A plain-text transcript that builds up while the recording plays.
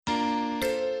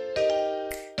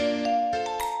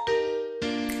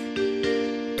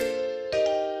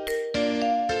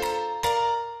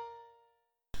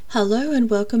Hello and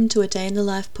welcome to A Day in the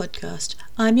Life podcast.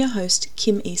 I'm your host,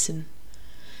 Kim Eason.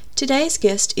 Today's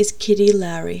guest is Kitty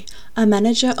Lowry, a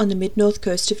manager on the mid-north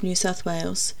coast of New South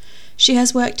Wales. She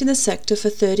has worked in the sector for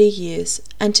 30 years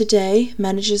and today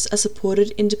manages a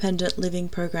supported independent living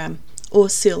program, or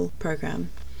SIL program.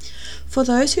 For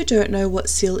those who don't know what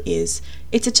SIL is,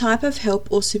 it's a type of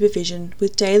help or supervision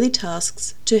with daily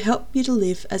tasks to help you to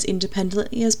live as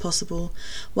independently as possible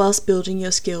whilst building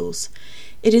your skills.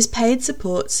 It is paid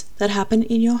supports that happen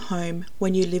in your home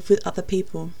when you live with other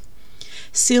people.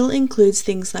 SIL includes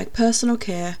things like personal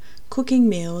care, cooking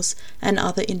meals, and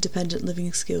other independent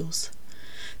living skills.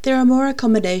 There are more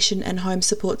accommodation and home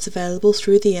supports available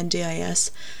through the NDIS.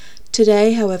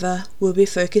 Today, however, we'll be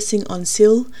focusing on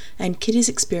SIL and Kitty's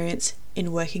experience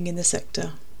in working in the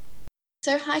sector.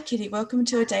 So hi Kitty, welcome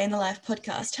to A Day in the Life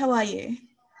podcast. How are you?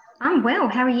 I'm well,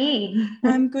 how are you?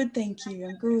 I'm good, thank you.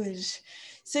 I'm good.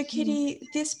 So Kitty,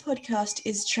 this podcast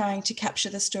is trying to capture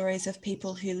the stories of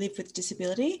people who live with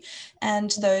disability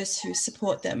and those who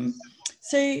support them.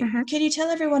 So can you tell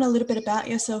everyone a little bit about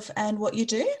yourself and what you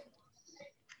do?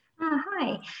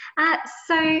 Hi.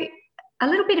 So a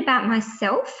little bit about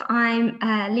myself.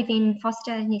 I live in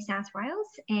Foster, New South Wales,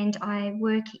 and I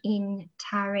work in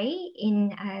Taree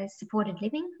in supported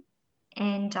living,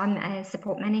 and I'm a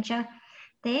support manager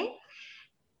there.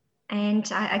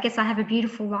 And I guess I have a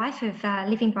beautiful life of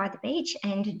living by the beach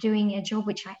and doing a job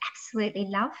which I absolutely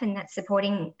love, and that's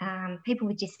supporting people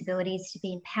with disabilities to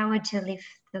be empowered to live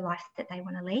the life that they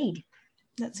want to lead.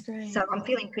 That's great. So I'm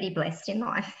feeling pretty blessed in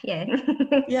life, yeah.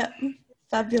 Yeah,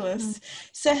 fabulous.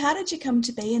 So how did you come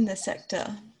to be in the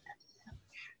sector?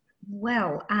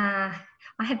 Well, I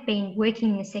have been working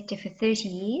in the sector for 30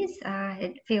 years.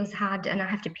 It feels hard, and I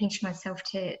have to pinch myself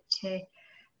to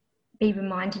be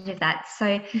reminded of that.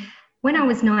 So when I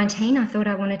was 19, I thought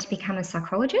I wanted to become a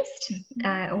psychologist,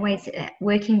 always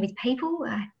working with people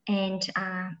and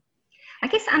I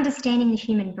guess understanding the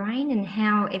human brain and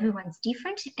how everyone's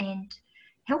different and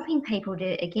helping people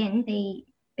to, again, be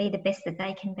the best that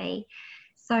they can be.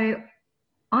 So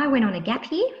I went on a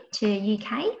gap year to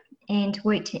UK and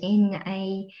worked in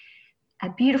a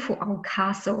beautiful old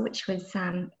castle, which was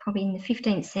probably in the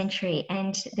 15th century,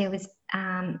 and there was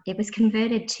it was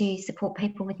converted to support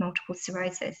people with multiple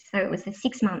sclerosis. So it was a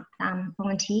 6-month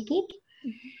volunteer gig.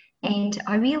 And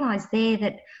I realised there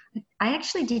that I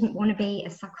actually didn't want to be a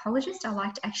psychologist. I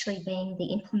liked actually being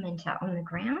the implementer on the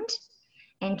ground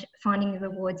and finding the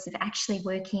rewards of actually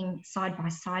working side by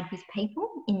side with people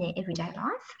in their everyday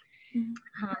life.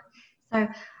 So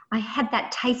I had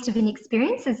that taste of an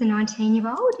experience as a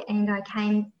 19-year-old, and I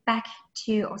came back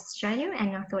to Australia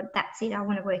and I thought, that's it, I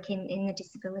want to work in the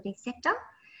disability sector.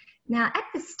 Now, at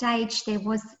the stage, there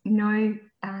was no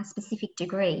specific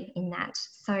degree in that.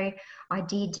 So I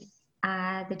did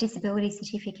the disability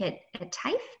certificate at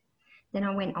TAFE. Then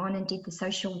I went on and did the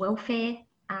social welfare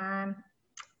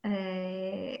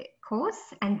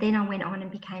course, and then I went on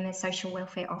and became a social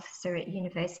welfare officer at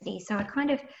university. So I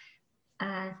kind of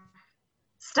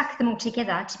stuck them all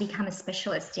together to become a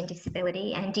specialist in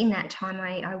disability. And in that time,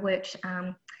 I worked,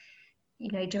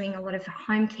 doing a lot of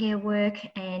home care work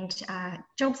and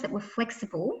jobs that were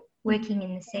flexible, working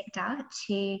in the sector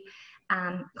to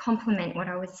complement what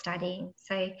I was studying.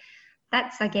 So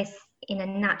that's, I guess, in a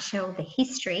nutshell, the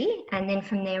history. And then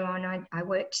from there on, I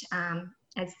worked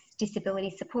as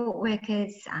disability support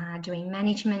workers, doing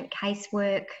management,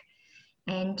 casework.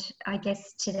 And I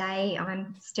guess today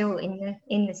I'm still in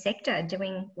the sector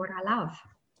doing what I love.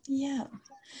 Yeah.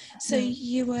 So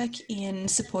you work in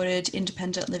supported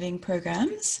independent living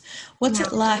programs. What's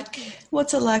it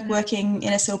like working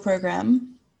in a SIL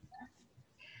program?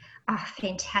 Oh,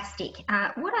 fantastic.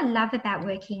 What I love about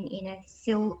working in a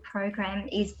SIL program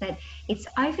is that it's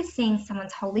overseeing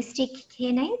someone's holistic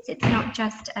care needs. It's not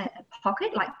just a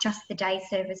pocket, like just the day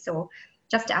service or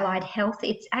just allied health.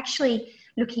 It's actually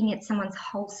looking at someone's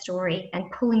whole story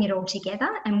and pulling it all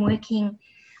together and working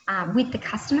with the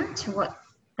customer to what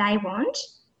they want,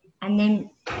 and then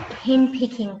him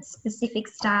picking specific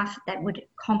staff that would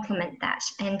complement that.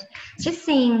 And just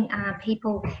seeing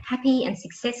people happy and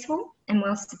successful and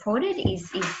well supported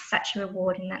is such a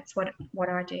reward, and that's what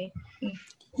I do.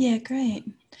 Yeah, great.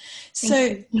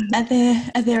 So are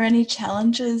there any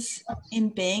challenges in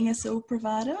being a SIL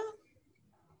provider?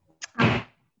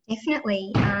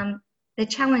 Definitely. The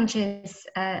challenges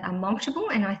are multiple,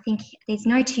 and I think there's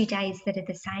no 2 days that are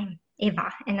the same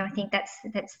ever. And I think that's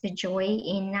the joy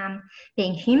in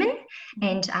being human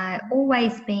and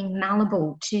always being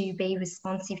malleable to be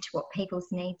responsive to what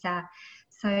people's needs are.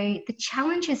 So the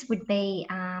challenges would be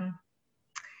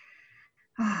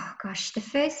Oh gosh, the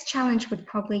first challenge would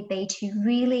probably be to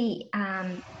really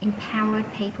empower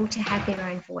people to have their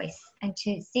own voice and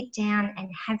to sit down and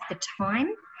have the time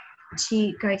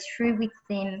to go through with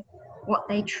them what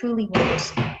they truly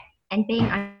want, and being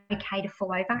okay to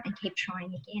fall over and keep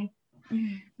trying again.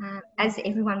 As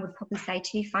everyone would probably say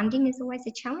too, funding is always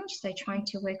a challenge, so trying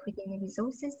to work within the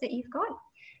resources that you've got.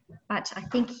 But I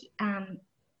think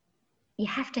you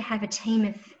have to have a team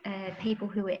of people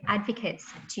who are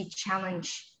advocates to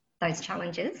challenge those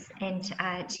challenges and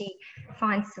to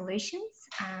find solutions.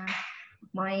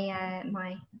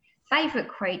 My favourite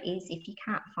quote is, "If you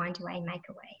can't find a way, make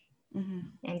a way."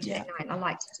 And I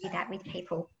like to do that with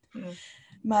people.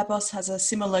 My boss has a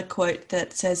similar quote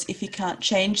that says, "If you can't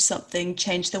change something,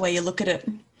 change the way you look at it."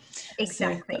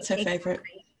 Exactly. So that's her favourite.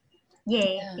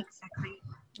 Yeah,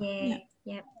 exactly.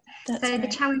 Yeah. That's so great. The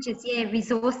challenge is,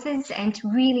 resources and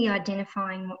really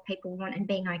identifying what people want and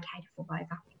being okay to fall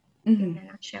over, in a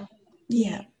nutshell.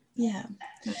 Yeah.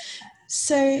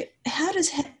 So how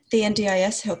does the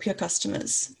NDIS help your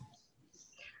customers?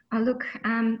 Look,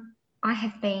 I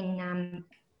have been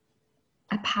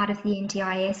a part of the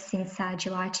NDIS since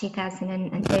July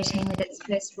 2013 with its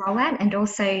first rollout, and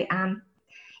also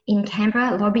in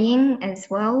Canberra lobbying as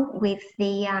well with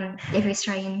the Every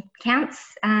Australian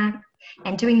Counts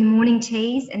and doing the morning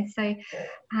teas. And so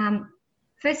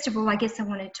first of all, I guess I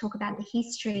want to talk about the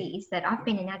history, is that I've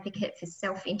been an advocate for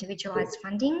self-individualised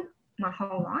funding my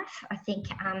whole life. I think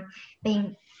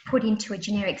being put into a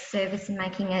generic service and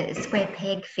making a square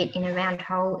peg fit in a round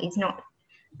hole is not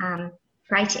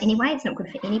great anyway. It's not good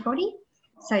for anybody.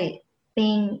 So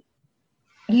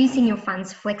using your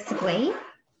funds flexibly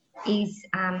is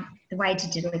the way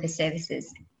to deliver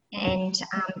services. And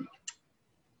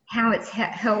how it's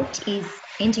helped is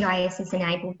NDIS has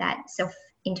enabled that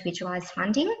self-individualised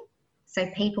funding, so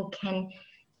people can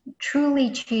truly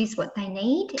choose what they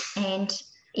need and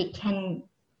it can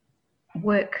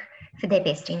work for their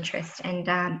best interest. And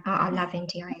I love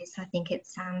NDIS. I think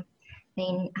it's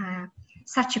been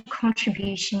such a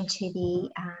contribution to the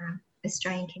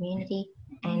Australian community,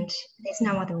 and there's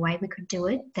no other way we could do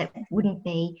it that wouldn't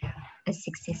be as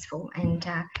successful. And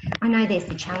I know there's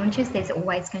the challenges, there's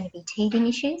always going to be teething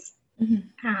issues,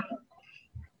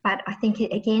 but I think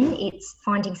it's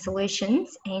finding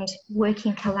solutions and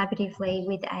working collaboratively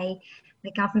with a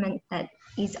government that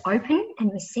is open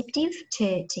and receptive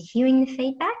to hearing the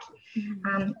feedback.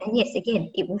 And yes, again,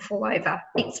 it will fall over.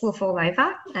 Bits will fall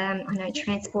over. I know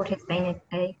transport has been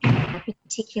a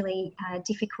particularly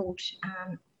difficult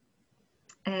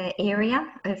area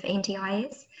of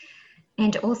NDIS,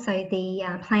 and also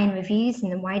the plan reviews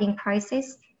and the waiting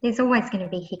process. There's always going to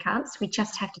be hiccups. We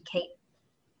just have to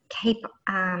keep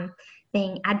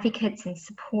being advocates and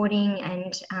supporting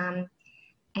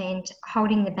and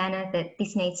holding the banner that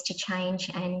this needs to change,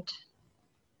 and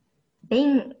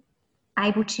being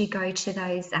able to go to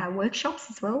those workshops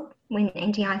as well. When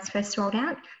NDIS first rolled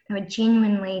out, they were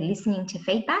genuinely listening to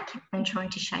feedback and trying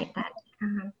to shape that.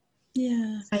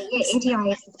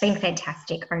 NDIS has been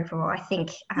fantastic overall. I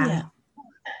think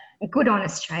good on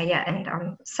Australia, and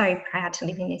I'm so proud to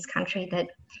live in this country that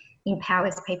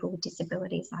empowers people with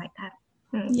disabilities like that.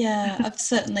 Yeah, I've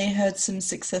certainly heard some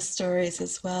success stories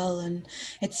as well, and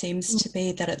it seems to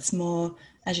be that it's more,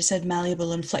 as you said,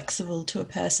 malleable and flexible to a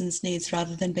person's needs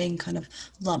rather than being kind of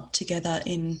lumped together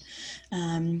in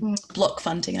block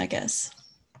funding, I guess.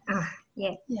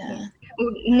 Yeah.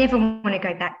 Well, you never want to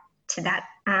go back to that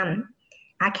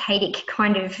archaic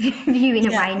kind of view in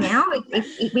a way now.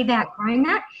 We've outgrown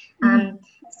that.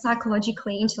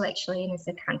 Psychologically, intellectually, and as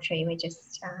a country, we're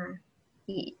just,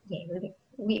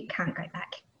 we can't go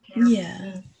back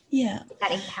now.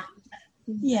 That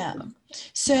empowerment.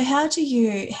 So how do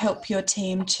you help your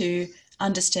team to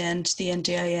understand the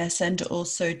NDIS and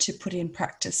also to put in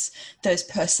practice those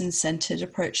person-centred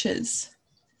approaches?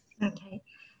 Okay.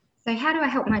 So how do I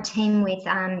help my team with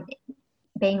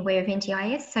being aware of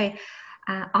NDIS? So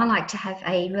I like to have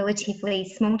a relatively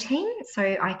small team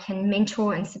so I can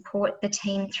mentor and support the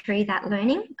team through that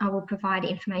learning. I will provide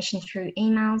information through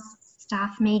emails,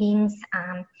 staff meetings,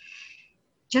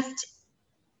 just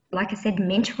like I said,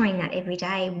 mentoring that every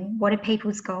day. What are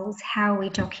people's goals? How are we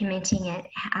documenting it?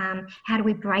 How do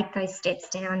we break those steps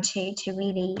down to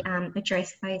really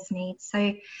address those needs?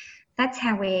 So that's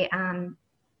how we're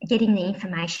getting the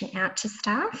information out to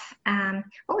staff.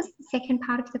 What was the second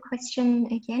part of the question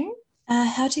again?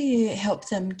 How do you help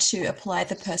them to apply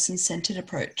the person-centred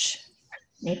approach?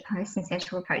 The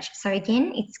person-centred approach. So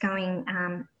again, it's going...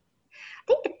 I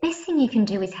think the best thing you can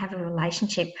do is have a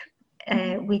relationship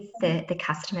with the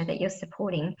customer that you're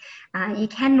supporting. You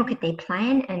can look at their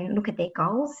plan and look at their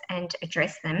goals and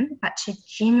address them, but to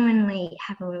genuinely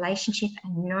have a relationship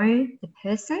and know the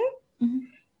person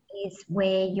is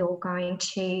where you're going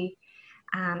to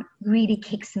really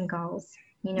kick some goals.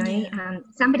 You know,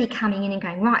 somebody coming in and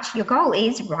going, right, your goal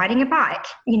is riding a bike.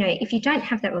 You know, if you don't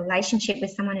have that relationship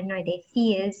with someone and know their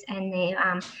fears and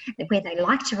their where they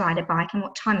like to ride a bike and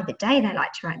what time of the day they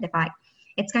like to ride the bike,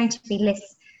 it's going to be less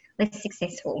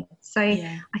successful. So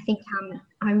I think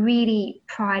I really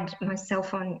pride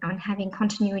myself on having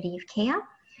continuity of care,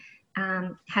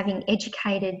 having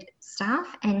educated staff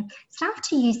and staff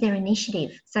to use their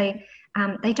initiative. So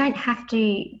they don't have to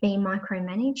be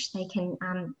micromanaged. They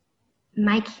can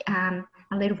make a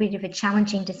little bit of a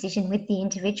challenging decision with the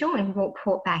individual and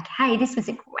report back, hey, this was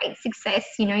a great success.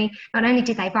 You know, not only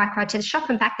did they bike ride to the shop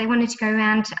and back, they wanted to go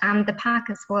around the park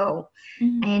as well.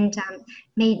 And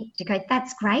me to go,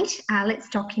 that's great, let's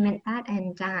document that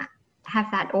and have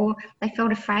that. Or they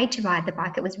felt afraid to ride the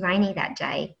bike, it was rainy that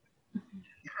day.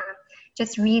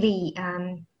 Just really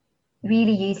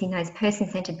using those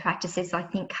person-centred practices, I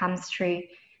think, comes through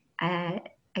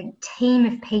a team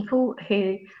of people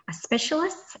who are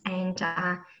specialists and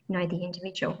know the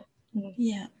individual.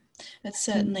 Yeah, it's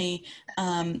certainly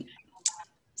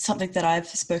something that I've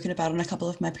spoken about on a couple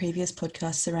of my previous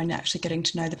podcasts around actually getting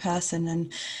to know the person.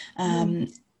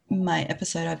 And my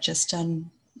episode I've just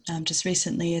done just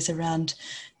recently is around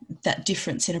that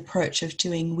difference in approach of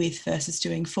doing with versus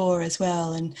doing for as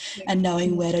well, and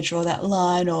knowing where to draw that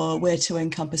line or where to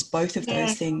encompass both of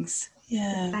those things.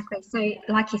 Yeah, exactly.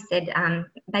 So like you said,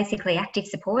 basically active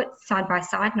support, side by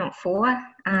side, not for,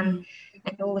 and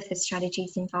all of the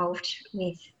strategies involved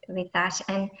with that.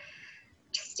 And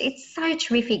just, it's so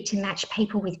terrific to match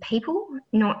people with people,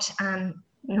 not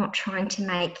trying to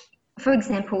make, for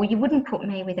example, you wouldn't put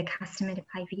me with a customer to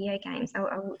play video games.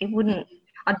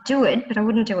 I'd do it, but I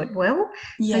wouldn't do it well.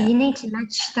 So you need to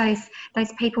match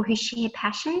those people who share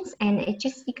passions, and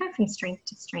you go from strength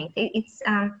to strength.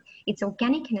 It's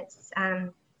organic and it's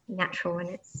natural, and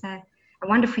it's a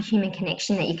wonderful human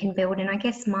connection that you can build. And I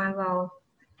guess my role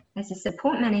as a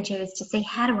support manager is to see,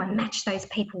 how do I match those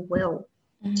people well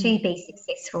to be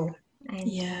successful?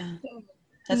 And,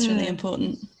 that's really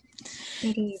important.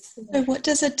 It is. So what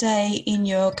does a day in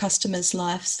your customers'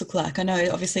 lives look like? I know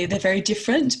obviously they're very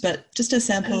different, but just a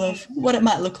sample of what it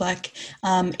might look like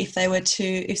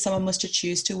if someone was to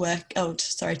choose to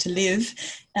live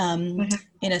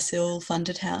in a CIL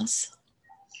funded house.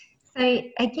 So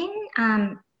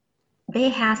again, their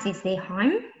house is their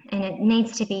home, and it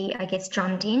needs to be, I guess,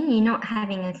 drummed in. You're not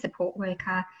having a support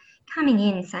worker coming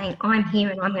in saying, I'm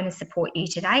here and I'm going to support you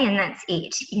today, and that's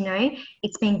it. You know,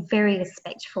 it's being very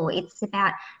respectful. It's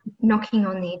about knocking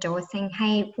on their door saying,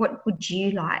 hey, what would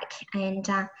you like? And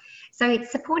so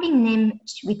it's supporting them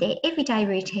with their everyday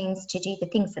routines to do the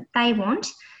things that they want,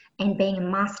 and being a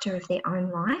master of their own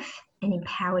life and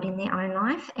empowered in their own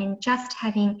life, and just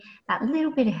having that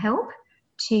little bit of help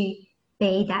to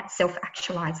be that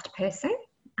self-actualized person,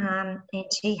 and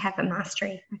to have a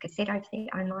mastery, like I said, over their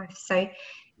own life. So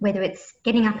whether it's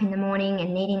getting up in the morning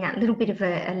and needing that little bit of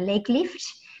a leg lift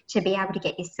to be able to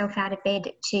get yourself out of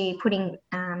bed, to putting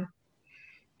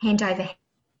hand over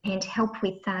hand help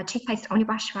with toothpaste on your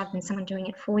brush rather than someone doing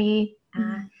it for you,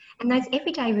 and those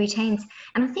everyday routines.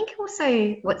 And I think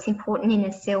also what's important in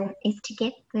a CIL is to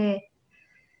get the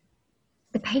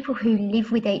people who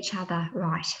live with each other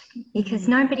right, because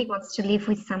nobody wants to live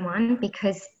with someone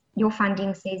because your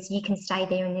funding says you can stay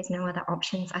there and there's no other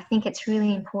options. I think it's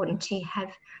really important to have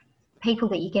people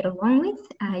that you get along with.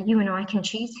 You and I can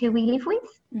choose who we live with,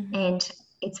 and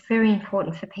it's very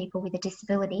important for people with a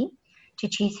disability to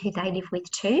choose who they live with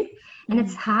too. And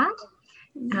it's hard.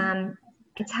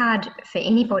 It's hard for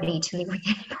anybody to live with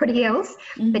anybody else,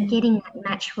 but getting that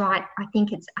match right, I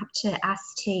think it's up to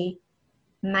us to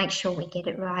make sure we get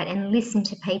it right and listen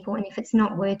to people. And if it's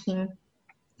not working,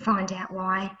 find out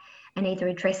why and either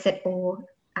address it or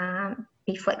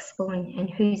be flexible in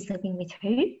who's living with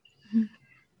who.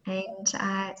 And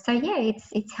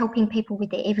it's helping people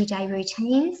with their everyday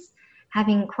routines,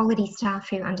 having quality staff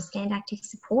who understand active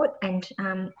support, and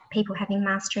people having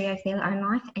mastery over their own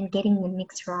life and getting the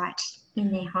mix right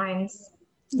in their homes.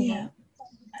 Yeah,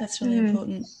 that's really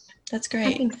important. That's great.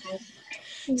 I think so.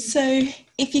 So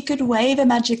if you could wave a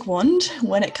magic wand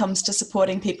when it comes to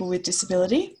supporting people with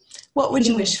disability, what would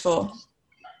you wish for?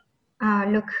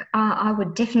 I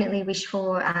would definitely wish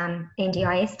for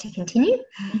NDIS to continue,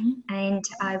 and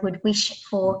I would wish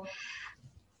for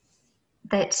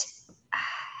that,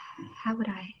 how would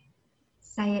I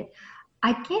say it?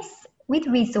 I guess with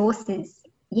resources,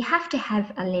 you have to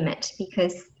have a limit,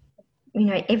 because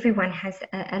everyone has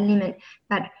a limit,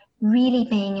 but really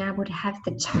being able to have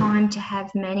the time to have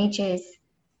managers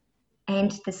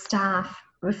and the staff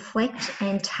reflect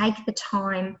and take the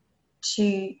time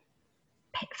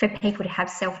for people to have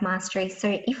self-mastery.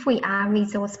 So if we are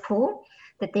resource poor,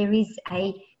 that there is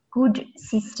a good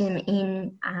system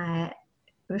in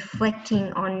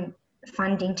reflecting on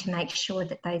funding to make sure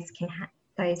that those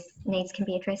needs can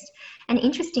be addressed. And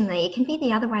interestingly, it can be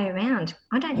the other way around.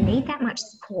 I don't need that much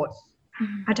support.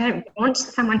 I don't want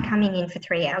someone coming in for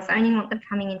 3 hours. I only want them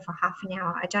coming in for half an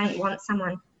hour. I don't want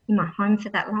someone in my home for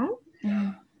that long.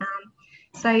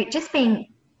 So just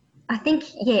being, I think,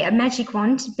 a magic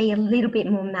wand to be a little bit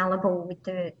more malleable with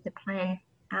the plan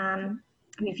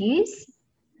reviews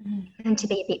and to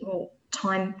be a bit more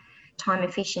time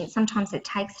efficient. Sometimes it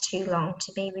takes too long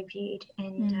to be reviewed,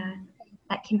 and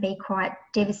that can be quite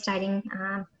devastating.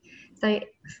 So,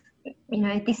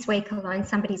 this week alone,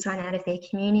 somebody's run out of their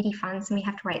community funds and we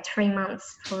have to wait 3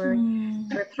 months for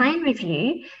a plan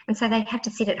review. And so they have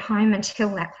to sit at home until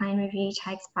that plan review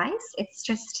takes place. It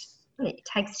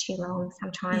takes too long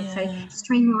sometimes. So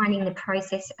streamlining the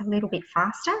process a little bit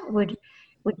faster would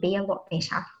be a lot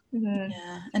better.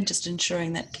 Yeah, and just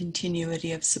ensuring that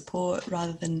continuity of support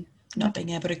rather than not being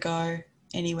able to go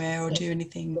anywhere or do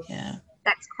anything. Yeah.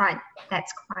 That's quite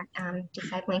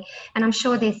disabling, and I'm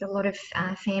sure there's a lot of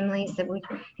families that would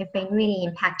have been really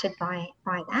impacted by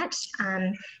that.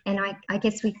 And I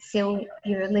guess with SIL,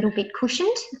 you're a little bit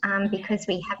cushioned because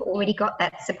we have already got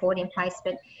that support in place.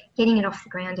 But getting it off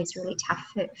the ground is really tough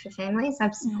for families.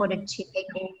 I've supported 2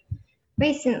 people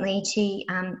recently to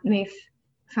move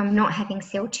from not having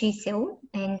SIL to SIL,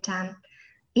 and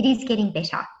it is getting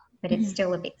better, but it's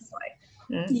still a bit slow.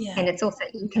 And it's also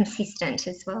inconsistent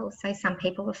as well. So some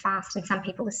people are fast and some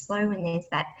people are slow, and there's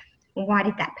that, why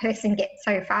did that person get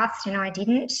so fast and I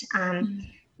didn't?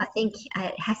 I think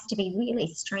it has to be really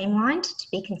streamlined to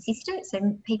be consistent so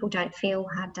people don't feel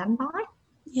hard done by.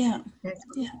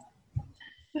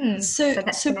 So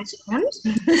that's the magic wand.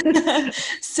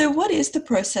 So what is the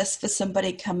process for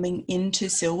somebody coming into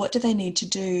SIL? What do they need to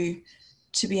do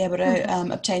to be able to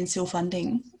obtain SIL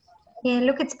funding? Yeah,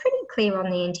 look, it's pretty clear on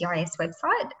the NDIS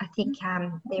website. I think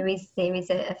there is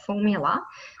a formula.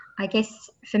 I guess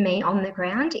for me on the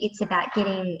ground, it's about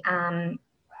getting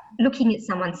looking at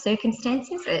someone's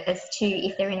circumstances as to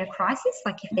if they're in a crisis,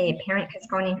 like if their parent has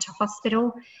gone into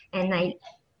hospital and they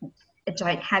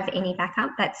don't have any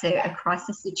backup, that's a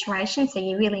crisis situation. So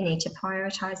you really need to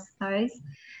prioritise those.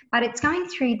 But it's going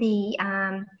through the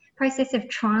process of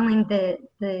trialling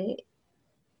the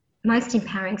most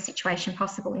empowering situation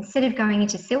possible. Instead of going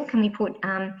into SIL, can we put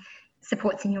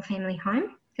supports in your family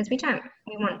home? Because we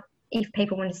want, if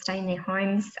people want to stay in their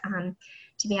homes,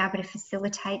 to be able to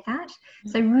facilitate that.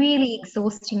 So really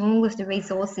exhausting all of the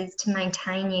resources to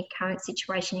maintain your current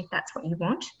situation if that's what you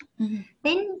want.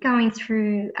 Then going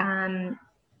through,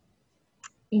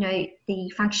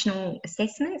 the functional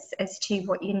assessments as to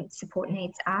what your support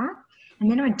needs are,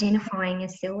 and then identifying a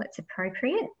SIL that's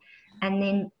appropriate, and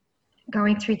then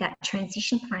going through that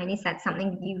transition plan. Is that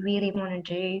something you really want to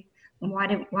do? Why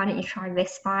don't you try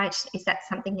respite? Is that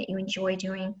something that you enjoy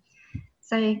doing?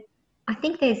 So I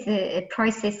think there's a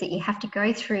process that you have to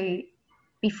go through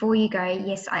before you go,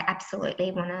 yes, I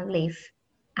absolutely want to live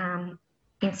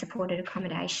in supported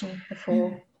accommodation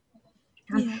before.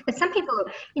 But some people,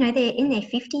 they're in their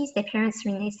 50s, their parents are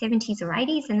in their 70s or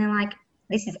 80s, and they're like,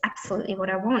 this is absolutely what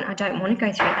I want. I don't want to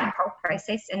go through that whole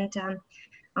process, and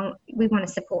we want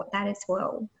to support that as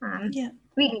well.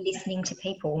 Really listening to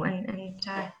people, and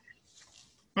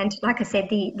like I said,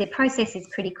 the process is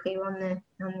pretty clear on the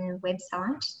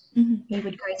website. You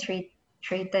would go through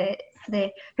the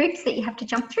hoops that you have to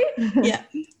jump through.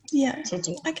 To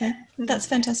do. Okay, that's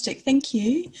fantastic. Thank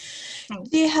you. Thanks.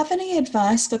 Do you have any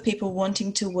advice for people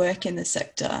wanting to work in the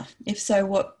sector? If so,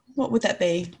 what would that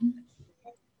be?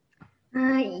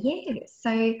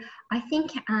 So I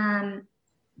think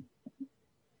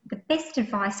the best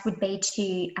advice would be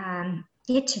to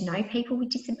get to know people with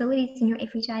disabilities in your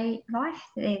everyday life.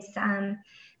 There's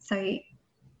so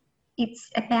it's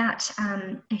about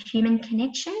a human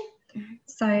connection.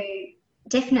 So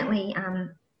definitely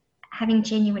having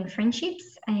genuine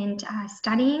friendships and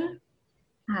studying,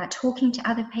 talking to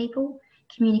other people,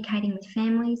 communicating with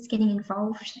families, getting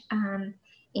involved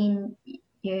in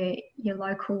your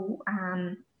local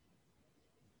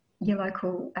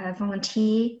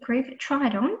volunteer group. Try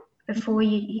it on before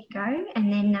you go,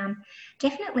 and then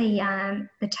definitely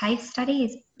the TAFE study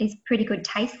is a pretty good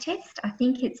taste test. I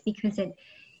think it's because it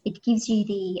gives you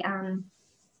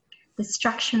the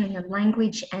structure and the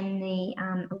language and the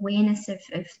awareness of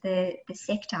the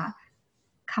sector,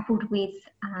 coupled with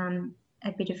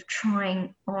a bit of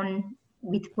trying on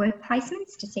with work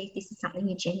placements to see if this is something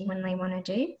you genuinely want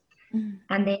to do.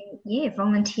 And then,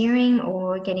 volunteering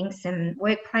or getting some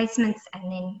work placements,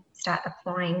 and then start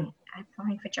applying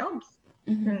for jobs.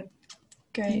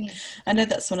 Great. Yeah. I know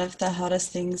that's one of the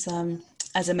hardest things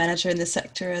as a manager in the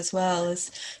sector as well,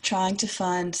 is trying to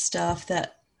find staff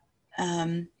that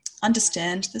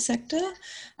understand the sector.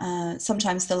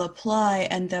 Sometimes they'll apply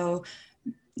and they'll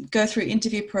go through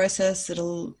interview process,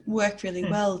 it'll work really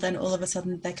well, then all of a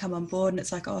sudden they come on board and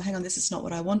it's like, oh, hang on, this is not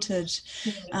what I wanted.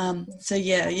 So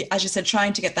as you said,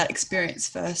 trying to get that experience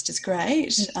first is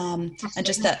great, and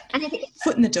just that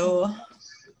foot in the door.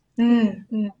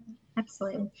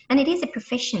 Absolutely. And it is a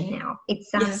profession now. It's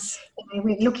yes.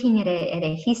 We're looking at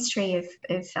a history of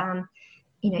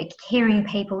caring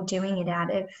people doing it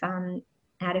out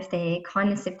of their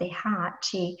kindness of their heart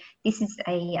to this has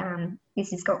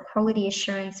got quality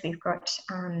assurance. We've got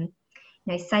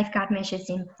safeguard measures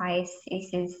in place.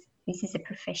 This is a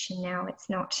profession now. It's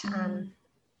not a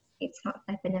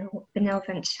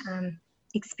benevolent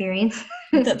experience.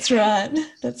 That's right.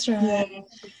 Yeah.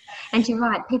 And you're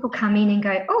right, people come in and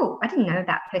go, oh, I didn't know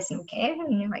that personal care.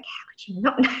 And you're like, how could you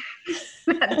not know?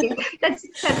 that's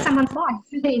someone's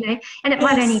life, and it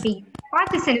might only be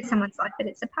 5% of someone's life, but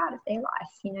it's a part of their life,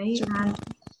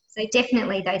 So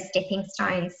definitely those stepping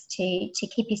stones to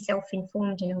keep yourself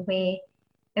informed and aware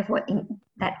of what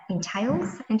that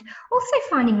entails, and also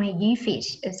finding where you fit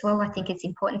as well. I think it's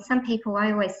important. Some people,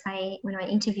 I always say when I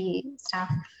interview staff,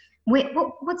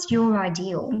 what's your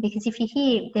ideal? Because if you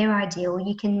hear their ideal,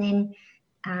 you can then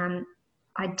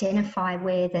identify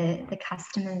where the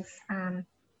customers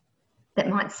that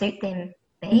might suit them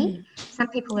be. Some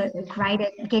people are great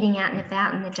at getting out and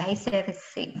about and the day service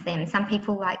suits them. Some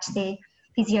people like the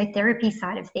physiotherapy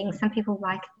side of things. Some people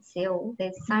like SIL.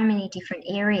 There's so many different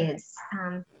areas.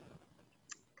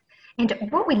 And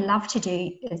what we love to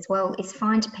do as well is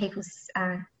find people's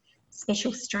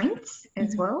special strengths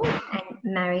as well and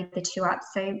marry the two up.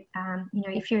 So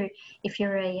if you're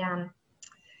a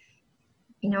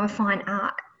fine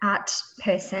art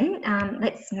person,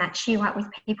 let's match you up with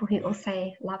people who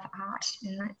also love art,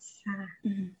 and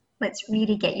let's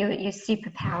really get your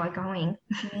superpower going.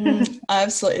 I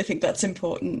absolutely think that's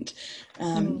important.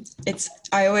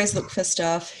 I always look for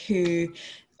staff who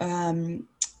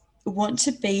want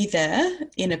to be there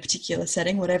in a particular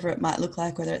setting, whatever it might look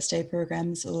like, whether it's day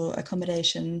programs or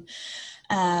accommodation,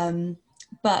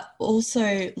 but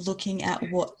also looking at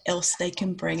what else they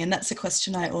can bring. And that's a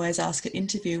question I always ask at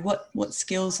interview. What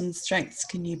skills and strengths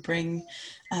can you bring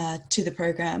to the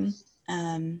program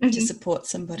to support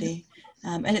somebody?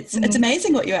 And it's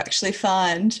amazing what you actually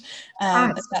find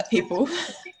about people.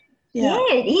 Yeah,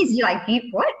 it is. You're like,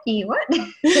 you what?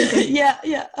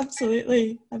 Yeah,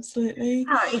 absolutely. Oh,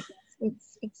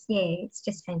 it's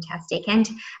just fantastic. And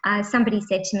somebody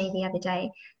said to me the other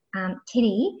day,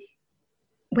 Kitty,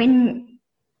 when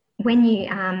we're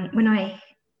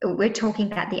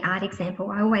talking about the art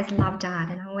example, I always loved art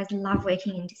and I always loved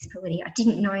working in disability. I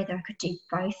didn't know that I could do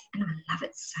both, and I love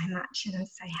it so much, and I'm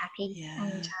so happy. Yeah.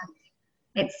 And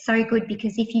it's so good,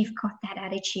 because if you've got that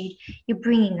attitude, you're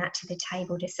bringing that to the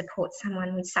table to support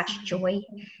someone with such joy,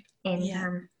 and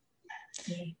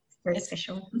it's very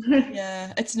special.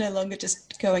 Yeah, it's no longer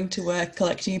just going to work,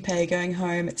 collecting your pay, going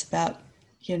home. It's about,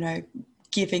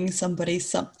 giving somebody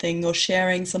something or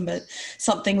sharing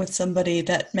something with somebody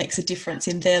that makes a difference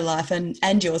in their life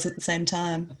and yours at the same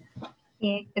time.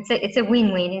 Yeah, it's a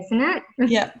win-win, isn't it?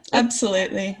 Yeah,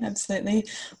 absolutely.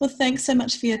 Well, thanks so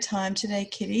much for your time today,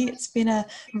 Kitty. It's been a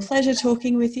pleasure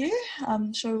talking with you.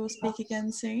 I'm sure we'll speak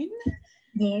again soon.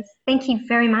 Yes, thank you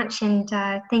very much, and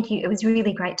thank you. It was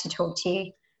really great to talk to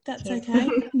you. That's okay.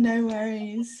 No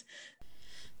worries.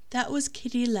 That was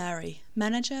Kitty Lowry,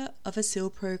 manager of a SIL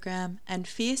program and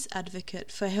fierce advocate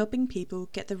for helping people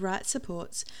get the right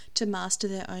supports to master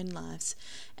their own lives.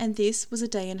 And this was a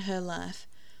day in her life.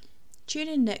 Tune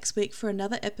in next week for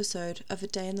another episode of A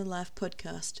Day in the Life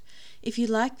podcast. If you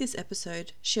like this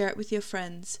episode, share it with your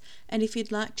friends. And if you'd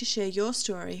like to share your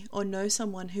story or know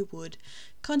someone who would,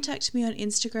 contact me on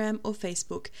Instagram or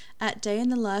Facebook at Day in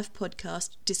the Life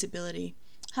Podcast Disability.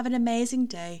 Have an amazing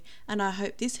day, and I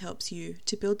hope this helps you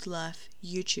to build the life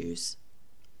you choose.